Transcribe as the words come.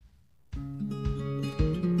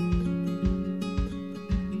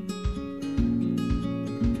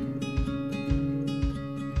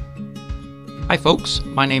Hi folks,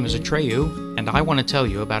 my name is Atreyu, and I want to tell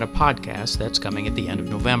you about a podcast that's coming at the end of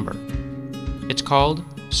November. It's called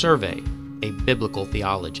Survey, a Biblical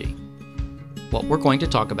Theology. What we're going to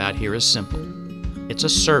talk about here is simple. It's a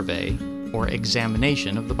survey or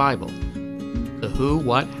examination of the Bible. The who,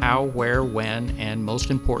 what, how, where, when, and most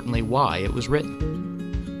importantly, why it was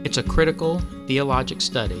written. It's a critical, theologic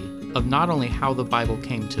study of not only how the Bible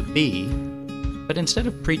came to be, but instead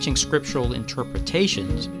of preaching scriptural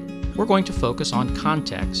interpretations, we're going to focus on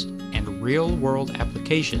context and real-world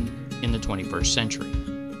application in the 21st century.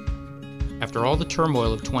 After all the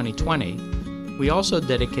turmoil of 2020, we also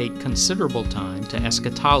dedicate considerable time to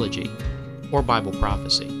eschatology, or Bible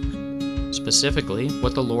prophecy. Specifically,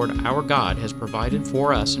 what the Lord our God has provided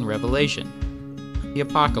for us in Revelation, the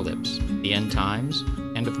Apocalypse, the end times,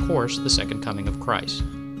 and of course, the second coming of Christ.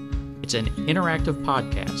 It's an interactive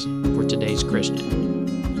podcast for today's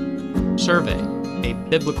Christian. Survey, a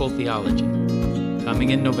Biblical Theology,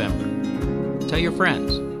 coming in November. Tell your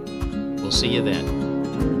friends. We'll see you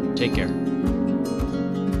then. Take care.